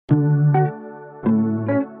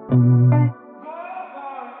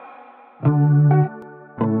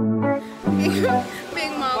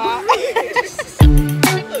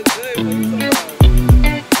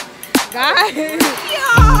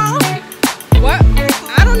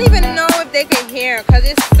here because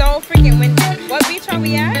it's so freaking windy. What beach are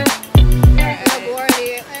we at?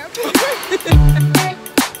 LaGuardia Airport.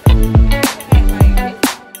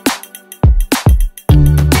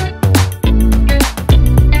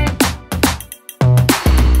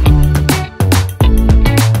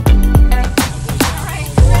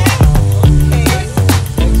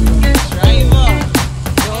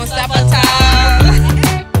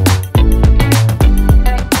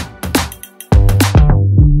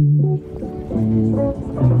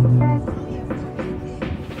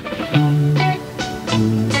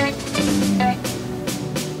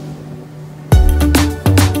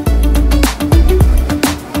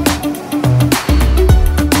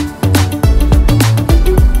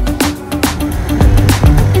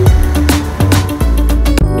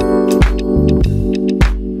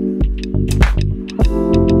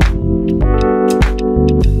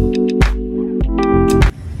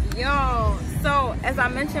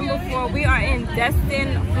 We are in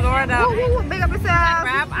Destin, Florida. Big up yourself.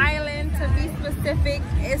 Crab Island, to be specific.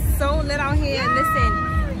 It's so lit out here. Yeah.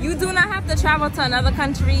 Listen, you do not have to travel to another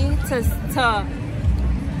country to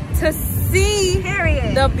see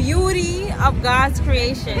the beauty of God's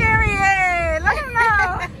creation. Period. Let him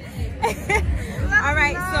know. All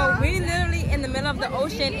right, so we're literally in the middle of the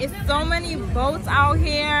ocean. It's so many boats out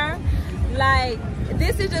here. Like,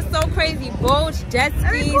 this is just so crazy. Boats, jet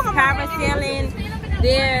skis, parasailing.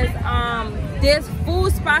 There's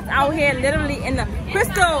food spots out here literally in the...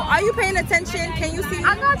 Crystal, are you paying attention? Can you see?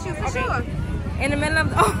 I got you for sure. In the middle of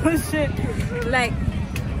the ocean. Like,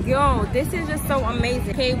 yo, this is just so amazing.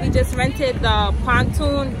 Okay, we just rented the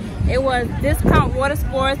pontoon. It was discount water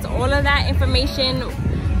sports. All of that information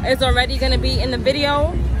is already gonna be in the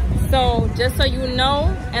video. So just so you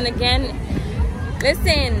know, and again,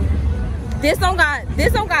 listen, this don't got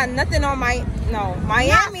nothing on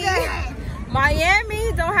Miami.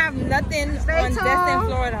 Miami don't have nothing on Destin,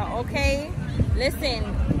 Florida, okay? Listen,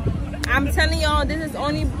 I'm telling y'all, this is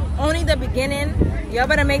only the beginning. Y'all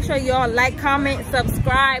better make sure y'all like, comment,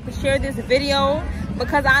 subscribe, share this video,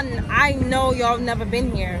 because I know y'all never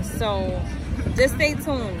been here. So just stay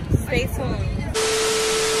tuned. Stay tuned.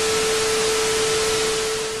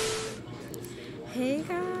 Hey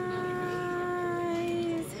guys,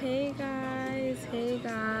 hey guys, hey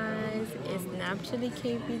guys. It's naturally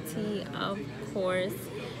KPT, of course,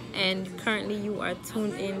 and currently you are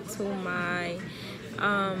tuned into my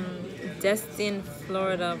Destin,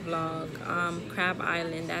 Florida vlog. Crab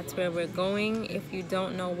Island, that's where we're going. If you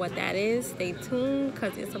don't know what that is, stay tuned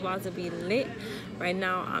because it's about to be lit. Right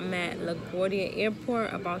now I'm at LaGuardia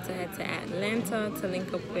Airport, about to head to Atlanta to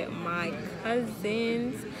link up with my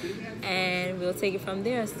cousins, and we'll take it from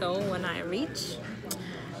there. So when I reach,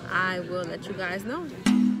 I will let you guys know.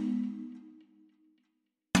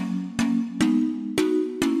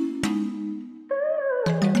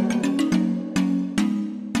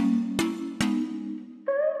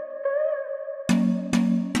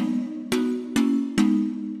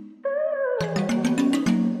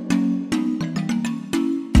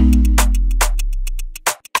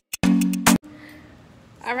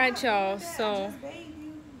 All right, y'all, so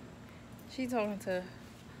she talking to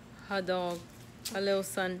her dog, her little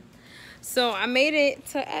son. So I made it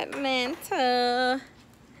to Atlanta.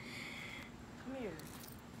 Come here.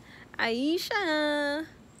 Aisha.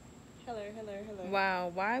 Hello, hello, hello.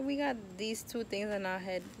 Wow, why we got these two things in our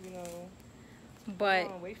head? You know, but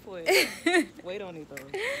come on, wait for it. Wait on it though.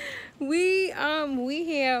 We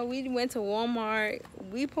here. We went to Walmart.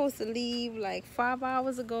 We supposed to leave like 5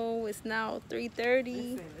 hours ago. It's now 3:30.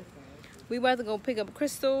 Listen. We about to go pick up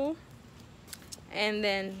Crystal and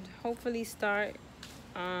then hopefully start.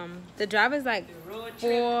 The drive is like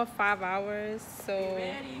 4 or 5 hours, so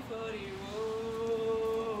Ready for the road.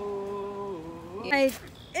 like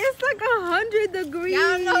it's like 100 degrees.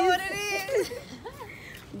 Y'all know what it is.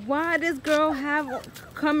 Why this girl have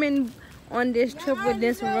coming on this trip with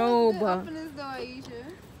this robe? Open this door, Aisha.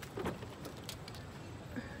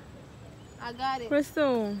 I got it.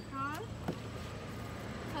 Crystal. Huh?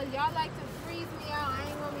 Cause y'all like to freeze me out. I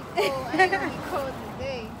ain't gonna be cold. I ain't gonna be cold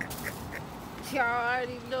today. Y'all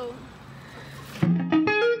already know.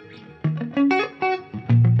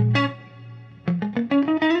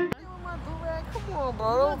 Come on,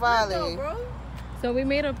 bro. Don't violate. So we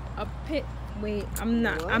made a pit. Wait, I'm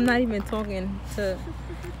not even talking to.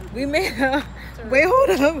 We made a. Wait, hold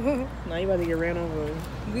up. Now you about to get ran over.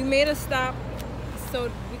 We made a stop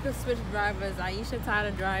so we could switch drivers. Aisha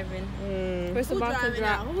tired of driving. We're about to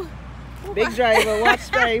drive. Big driver,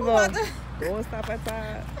 watch driver. Don't stop at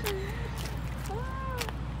that.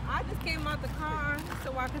 I just came out the car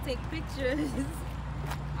so I could take pictures.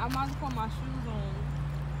 I'm about to put my shoes on.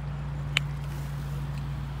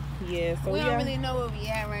 Yeah, so we don't really know where we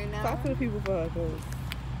at right now. Talk to the people for her, cause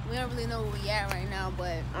we don't really know where we at right now,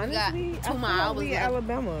 but honestly, we got 2 I miles. we in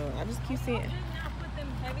Alabama. I just keep seeing. I put them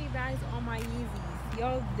heavy bags on my Yeezys.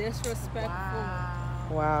 Y'all disrespectful.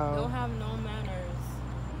 Wow. Don't have no manners.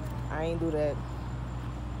 I ain't do that.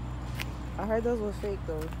 I heard those were fake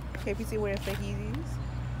though. KPC wearing fake Yeezys.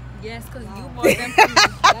 Yes, because you bought them for me.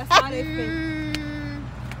 That's how they fake.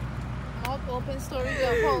 Mouth open, story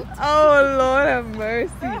up. Oh Lord have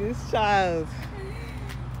mercy, this child.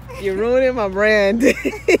 You're ruining my brand.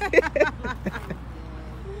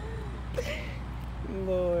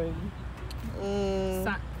 Lord.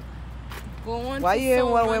 Go on Why to you didn't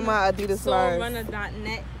want to wear my Adidas Slurs?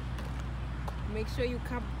 soulrunner.net. Make sure you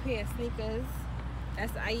cop a pair of sneakers.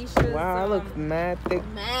 That's Aisha's. Wow, I look mad thick.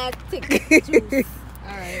 Mad thick juice.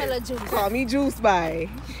 All right. Hella juice. Call me Juice by.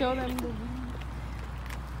 Show them the.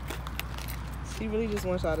 She really just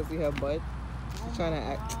wants y'all to see her butt. She's trying to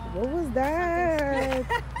act. What was that?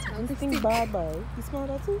 Something bad by. You smell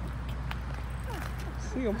that too?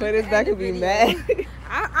 She gonna play this back and be mad.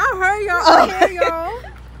 I heard y'all. I hear y'all.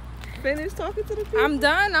 Finish talking to the people. I'm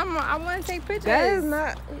done. I want to take pictures. That is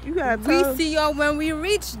not. You gotta We tell. see y'all when we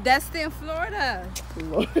reach Destin, Florida.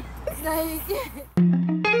 Lord.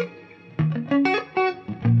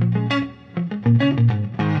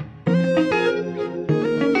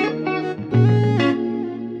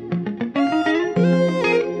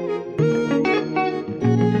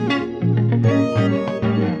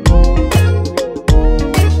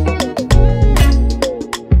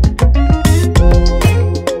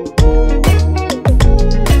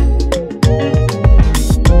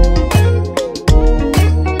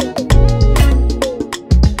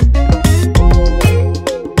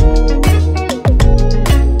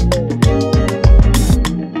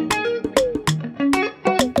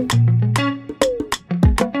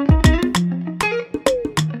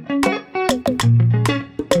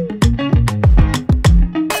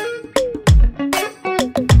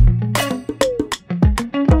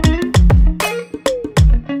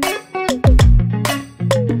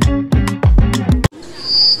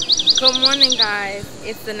 Good morning, guys.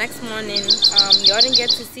 It's the next morning. Y'all didn't get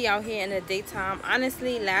to see out here in the daytime.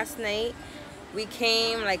 Honestly, last night we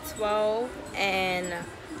came like 12 and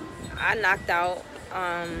I knocked out.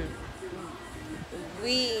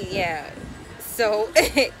 So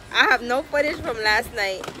I have no footage from last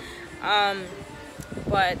night.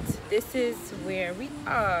 But this is where we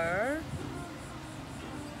are.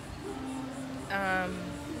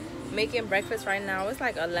 Making breakfast right now. It's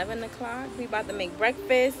like 11 o'clock. We about to make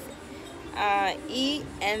breakfast, eat,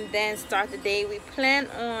 and then start the day. We plan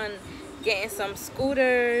on getting some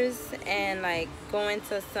scooters and like going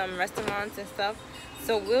to some restaurants and stuff.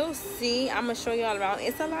 So we'll see. I'm gonna show y'all around.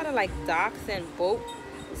 It's a lot of like docks and boat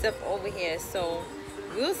stuff over here. So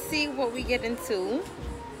we'll see what we get into.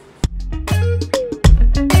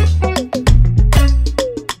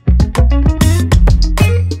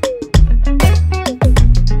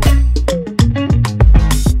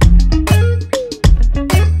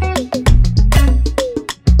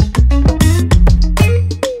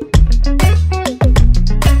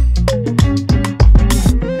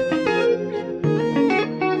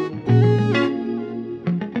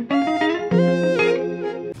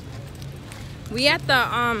 We at the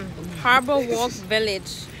Harbor Walk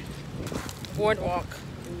Village boardwalk.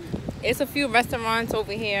 It's a few restaurants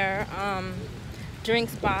over here, drink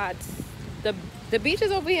spots. The beach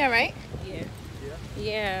is over here, right?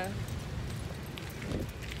 Yeah.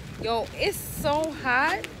 Yo, it's so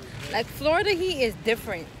hot. Like Florida heat is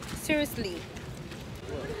different. Seriously.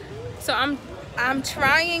 So I'm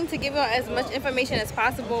trying to give you as much information as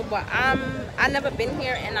possible, but I've never been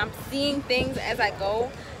here and I'm seeing things as I go.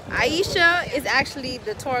 Aisha is actually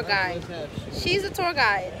the tour guide. She's a tour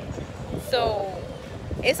guide. So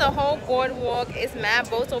it's a whole boardwalk. It's mad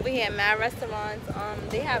boats over here, mad restaurants.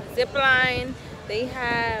 They have zip line. They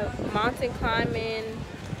have mountain climbing.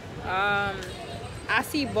 I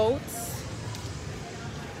see boats.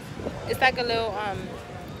 It's like a little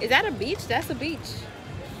is that a beach? That's a beach.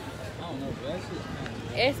 I don't know, but that's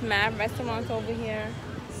just It's mad restaurants over here.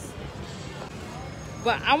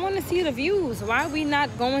 But I want to see the views. Why are we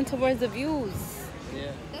not going towards the views?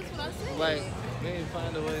 yeah. That's what I said. Like, we need to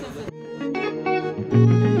find a way to look.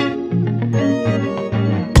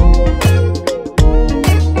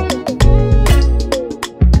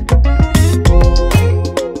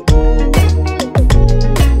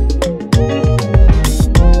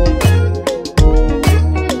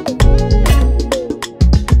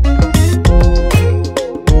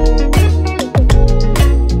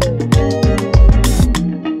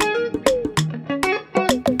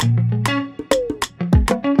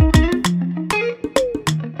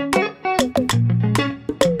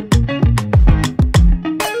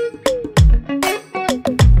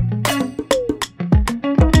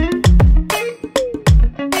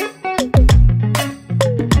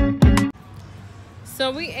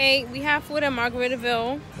 we ate. We had food in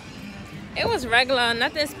Margaritaville. It was regular,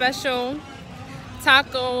 nothing special.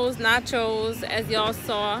 Tacos, nachos, as y'all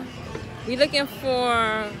saw. We looking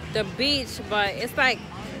for the beach, but it's like,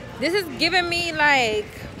 this is giving me like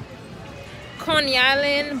Coney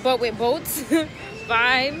Island, but with boats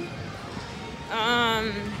vibe.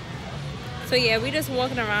 So yeah, we just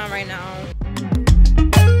walking around right now.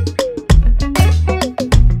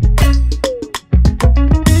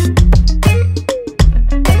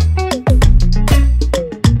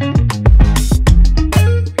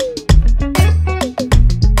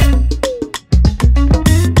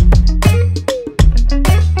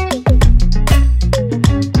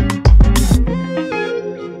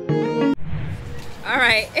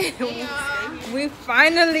 We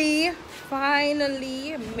finally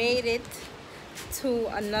made it to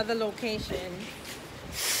another location.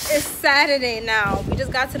 It's Saturday now. We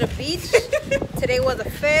just got to the beach. Today was a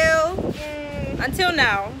fail. Until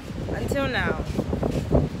now.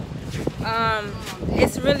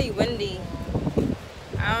 It's really windy.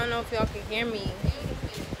 I don't know if y'all can hear me.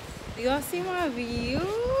 Do y'all see my view?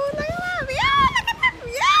 Look at my view! Look at my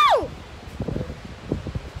view!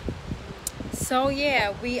 So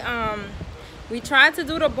yeah, we tried to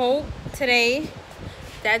do the boat today.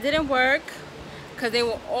 That didn't work because they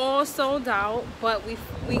were all sold out, but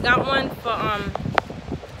we got one for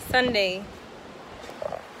Sunday.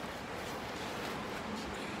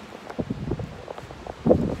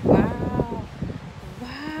 Wow,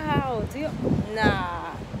 do you,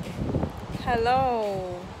 nah, hello.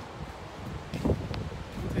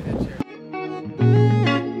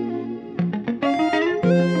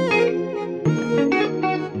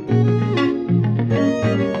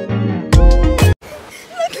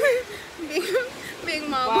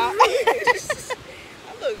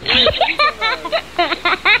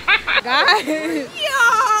 Guys,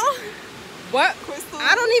 y'all, what?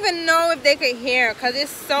 I don't even know if they could hear because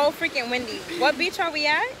it's so freaking windy. What beach are we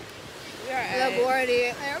at? We are at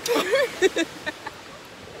LaGuardia Airport.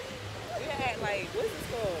 We're at like, what's this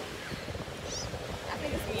called? I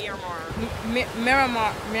think it's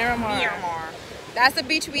Miramar. That's the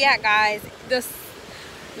beach we at, guys.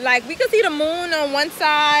 Like, we can see the moon on one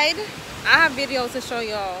side. I have videos to show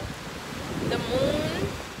y'all. The moon.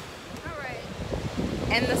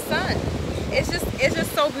 And the sun. It's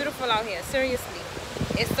just so beautiful out here. Seriously,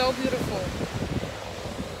 it's so beautiful.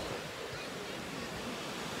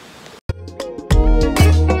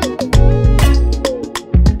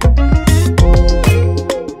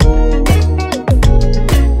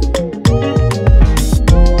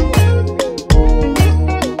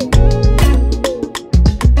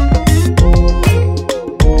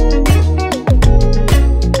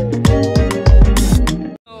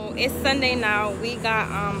 It's Sunday now. We got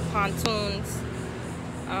pontoons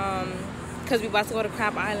because we about to go to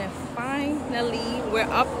Crab Island. Finally, we're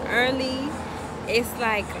up early. It's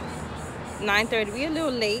like 9:30. We're a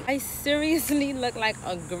little late. I seriously look like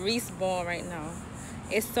a grease ball right now.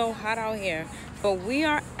 It's so hot out here. But we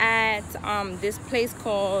are at this place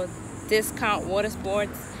called Discount Water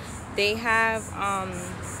Sports. They have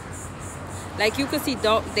like, you could see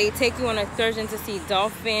they take you on excursion to see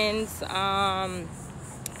dolphins,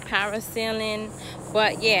 parasailing.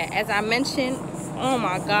 But yeah, as I mentioned, oh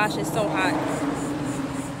my gosh, it's so hot.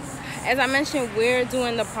 As I mentioned, we're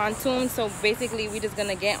doing the pontoon, so basically we're just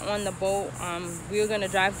gonna get on the boat. We're gonna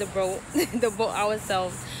drive the boat the boat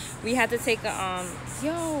ourselves. We had to take a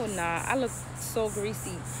I look so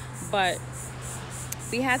greasy, but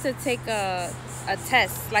we had to take a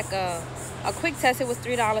test, like a quick test. It was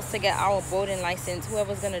 $3 to get our boating license,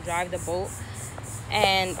 whoever's gonna drive the boat.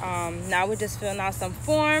 And now we're just filling out some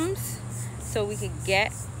forms so we could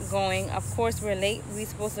get going. Of course, we're late. We're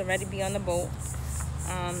supposed to already be on the boat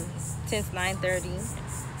since 9:30,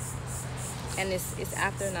 and it's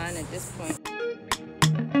after 9 at this point.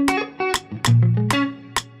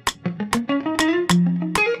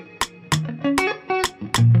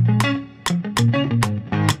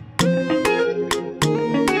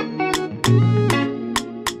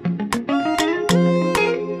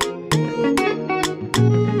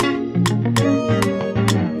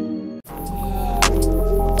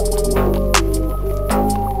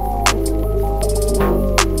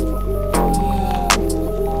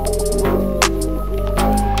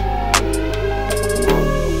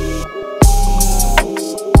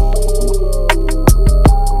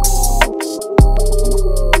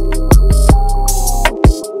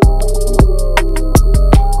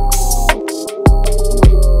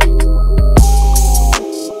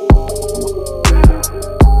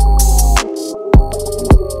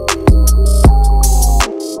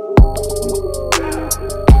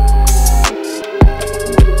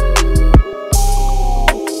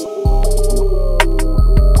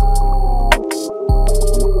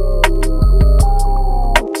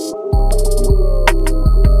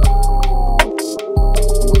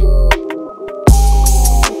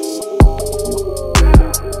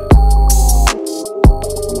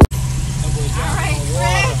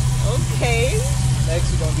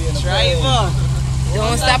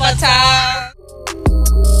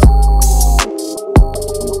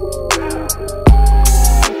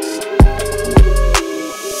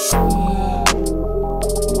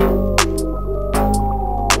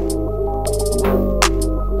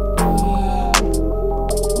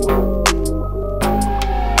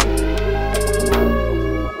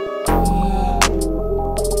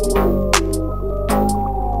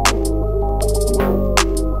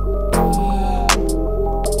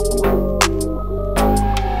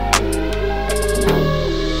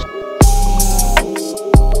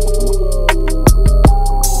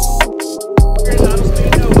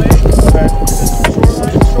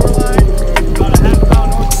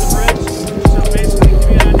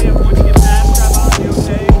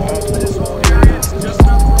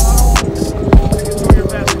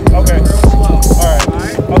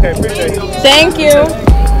 Thank you.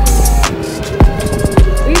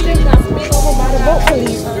 We just got pulled over by the boat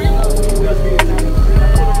police.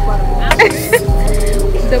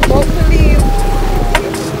 The boat police.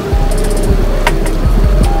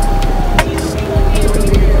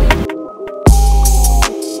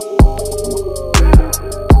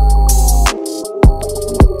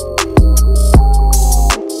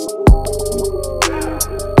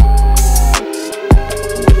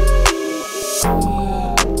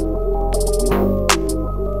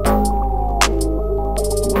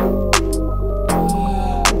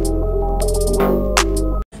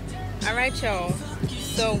 Y'all,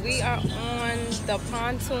 so we are on the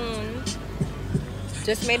pontoon.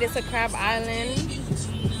 Just made it to Crab Island.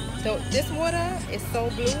 So this water is so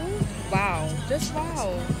blue. Wow, just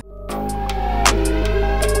wow.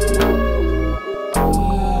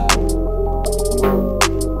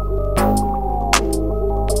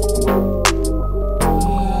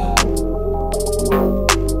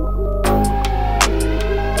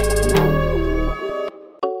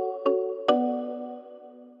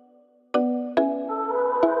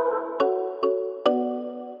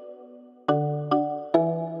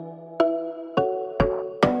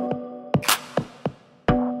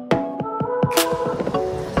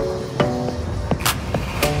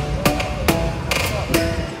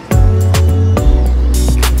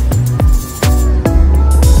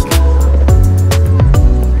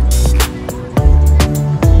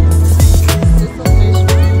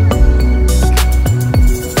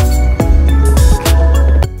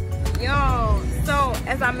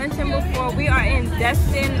 As I mentioned before, we are in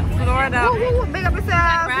Destin, Florida. Big up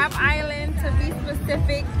yourself. Crab Island, to be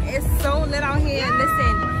specific. It's so lit out here. Yeah.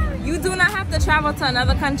 Listen, you do not have to travel to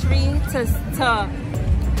another country to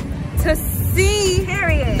see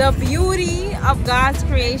Period. the beauty of God's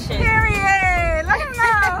creation. Period. Let him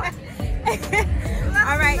know.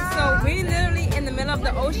 All right, so we're literally in the middle of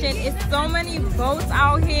the ocean. It's so many boats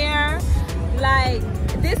out here. Like,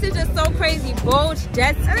 this is just so crazy. Boats,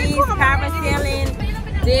 jet skis, parasailing.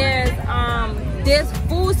 There's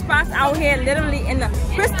food spots out here literally in the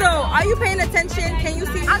Crystal, are you paying attention? Can you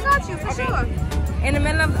see? I got you for sure. In the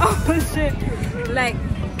middle of the ocean. Like,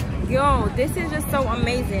 yo, this is just so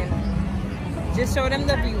amazing. Just show them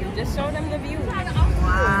the view. Just show them the view. Wow.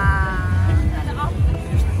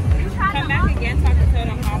 Come back again so I can tell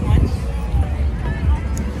them how much.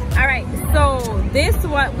 Alright, so this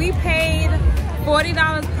what we paid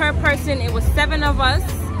 $40 per person. It was 7 of us.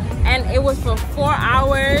 And it was for 4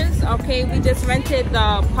 hours. Okay, we just rented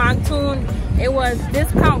the pontoon. It was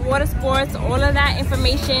discount water sports. All of that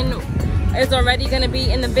information is already gonna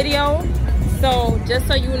be in the video. So just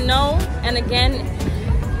so you know, and again,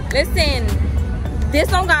 listen, this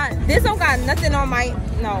don't got nothing on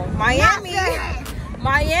Miami.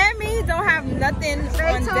 Miami don't have nothing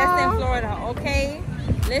on Destin, Florida. Okay,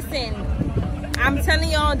 listen, I'm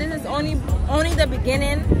telling y'all, this is only the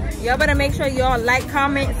beginning. Y'all better make sure y'all like,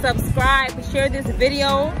 comment, subscribe, share this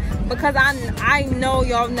video, because I know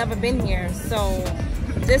y'all have never been here. So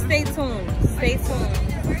just stay tuned. Stay tuned.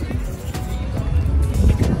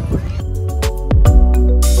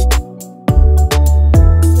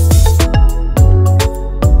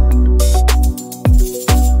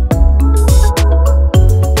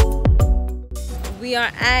 We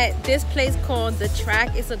are at this place called The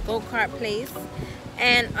Track. It's a go-kart place.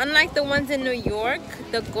 And unlike the ones in New York,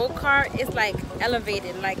 the go-kart is like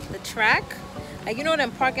elevated, like the track. Like, you know them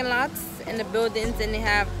parking lots and the buildings, and they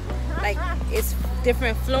have like, it's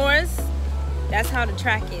different floors. That's how the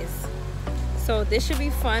track is. So this should be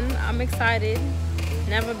fun. I'm excited.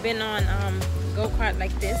 Never been on go-kart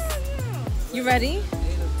like this. You ready?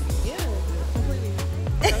 Yeah, completely.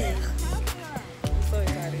 I'm so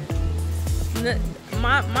excited.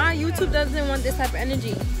 My YouTube doesn't want this type of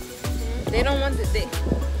energy. They don't want this. They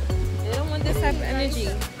don't want this type of energy.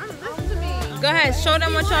 Go ahead, show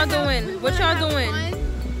them what y'all doing. What y'all doing?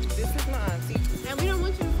 This is my auntie. And we don't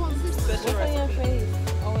want you to fall asleep. Special What's on your recipe. face?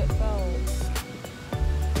 Oh, it fell.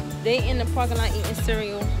 They in the parking lot eating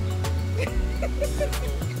cereal.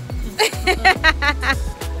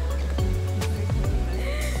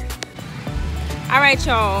 All right,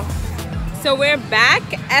 y'all. So we're back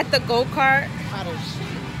at the go-kart.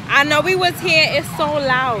 I know we was here. It's so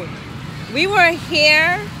loud. We were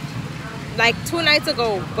here like 2 nights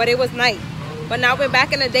ago, but it was night. But now we're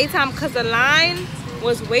back in the daytime because the line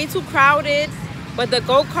was way too crowded. But the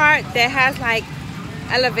go-kart that has like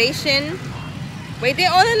elevation. Wait, they're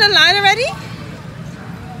all in the line already?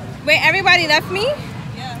 Wait, everybody left me?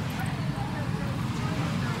 Yeah.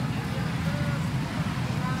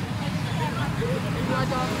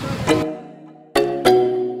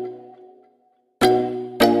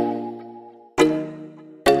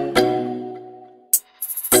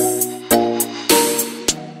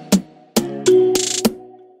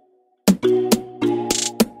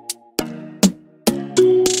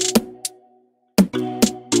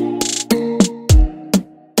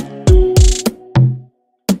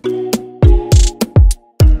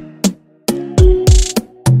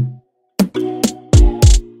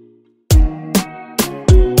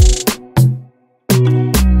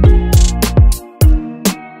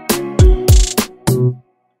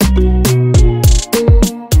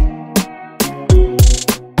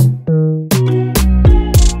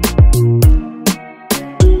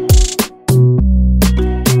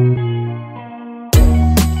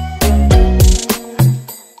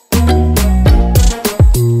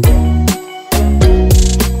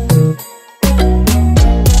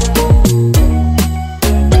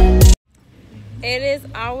 It is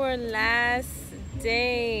our last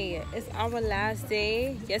day. It's our last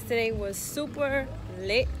day. Yesterday was super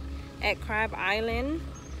lit at Crab Island.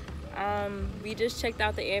 We just checked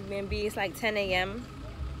out the Airbnb. It's like 10 a.m.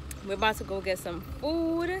 We're about to go get some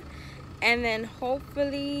food and then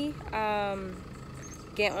hopefully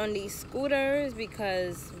get on these scooters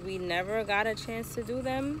because we never got a chance to do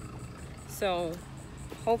them. So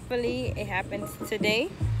hopefully it happens today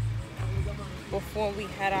before we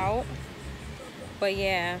head out. But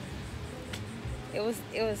yeah, it was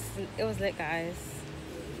lit, guys.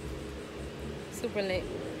 Super lit.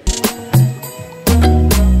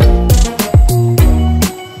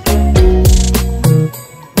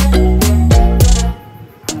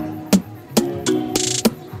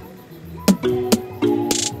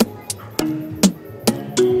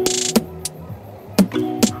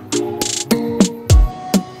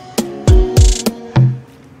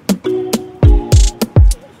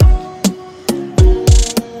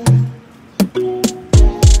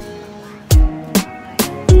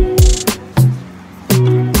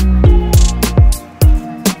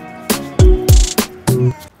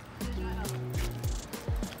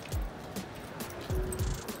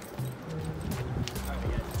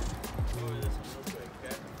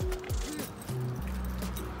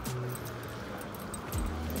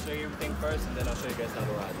 Everything first, and then I'll show you guys how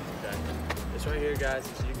to ride this, okay? This right here, guys,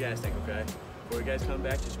 this is your gas tank, okay? Before you guys come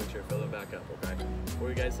back, just make sure to fill it back up, okay? Before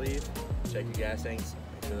you guys leave, check your gas tanks,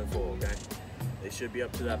 make sure they're full, okay? They should be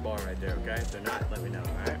up to that bar right there, okay? If they're not, let me know,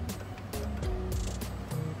 alright?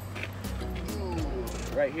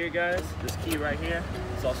 Right here, guys, this key right here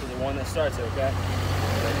is also the one that starts it, okay?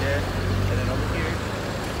 Right there, and then over here,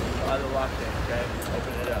 the other lock thing, okay?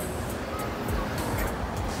 Open it up.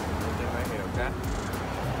 Everything right here, okay?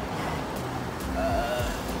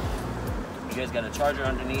 You guys got a charger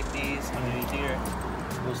underneath here,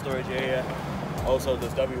 little storage area. Also,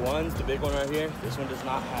 those W1s, the big one right here, this one does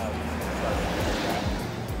not have a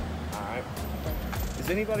charger. Alright. Is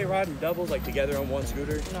anybody riding doubles, like together on one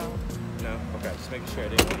scooter? No. No? Okay, just making sure I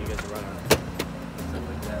didn't want you guys to run on it. Stuff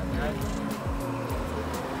like that, okay?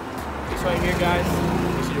 This right here, guys,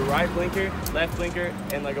 this is your right blinker, left blinker,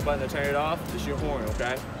 and like a button to turn it off. This is your horn,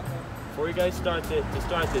 okay? Before you guys start this, you're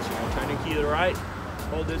gonna turn your key to the right,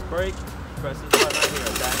 hold this brake, press this button right here,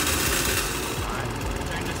 okay? Alright,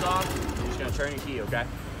 turn this off, you're just gonna turn your key, okay?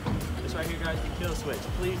 This right here, guys, the kill switch.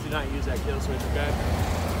 Please do not use that kill switch, okay?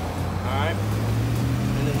 Alright?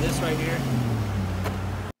 And then this right here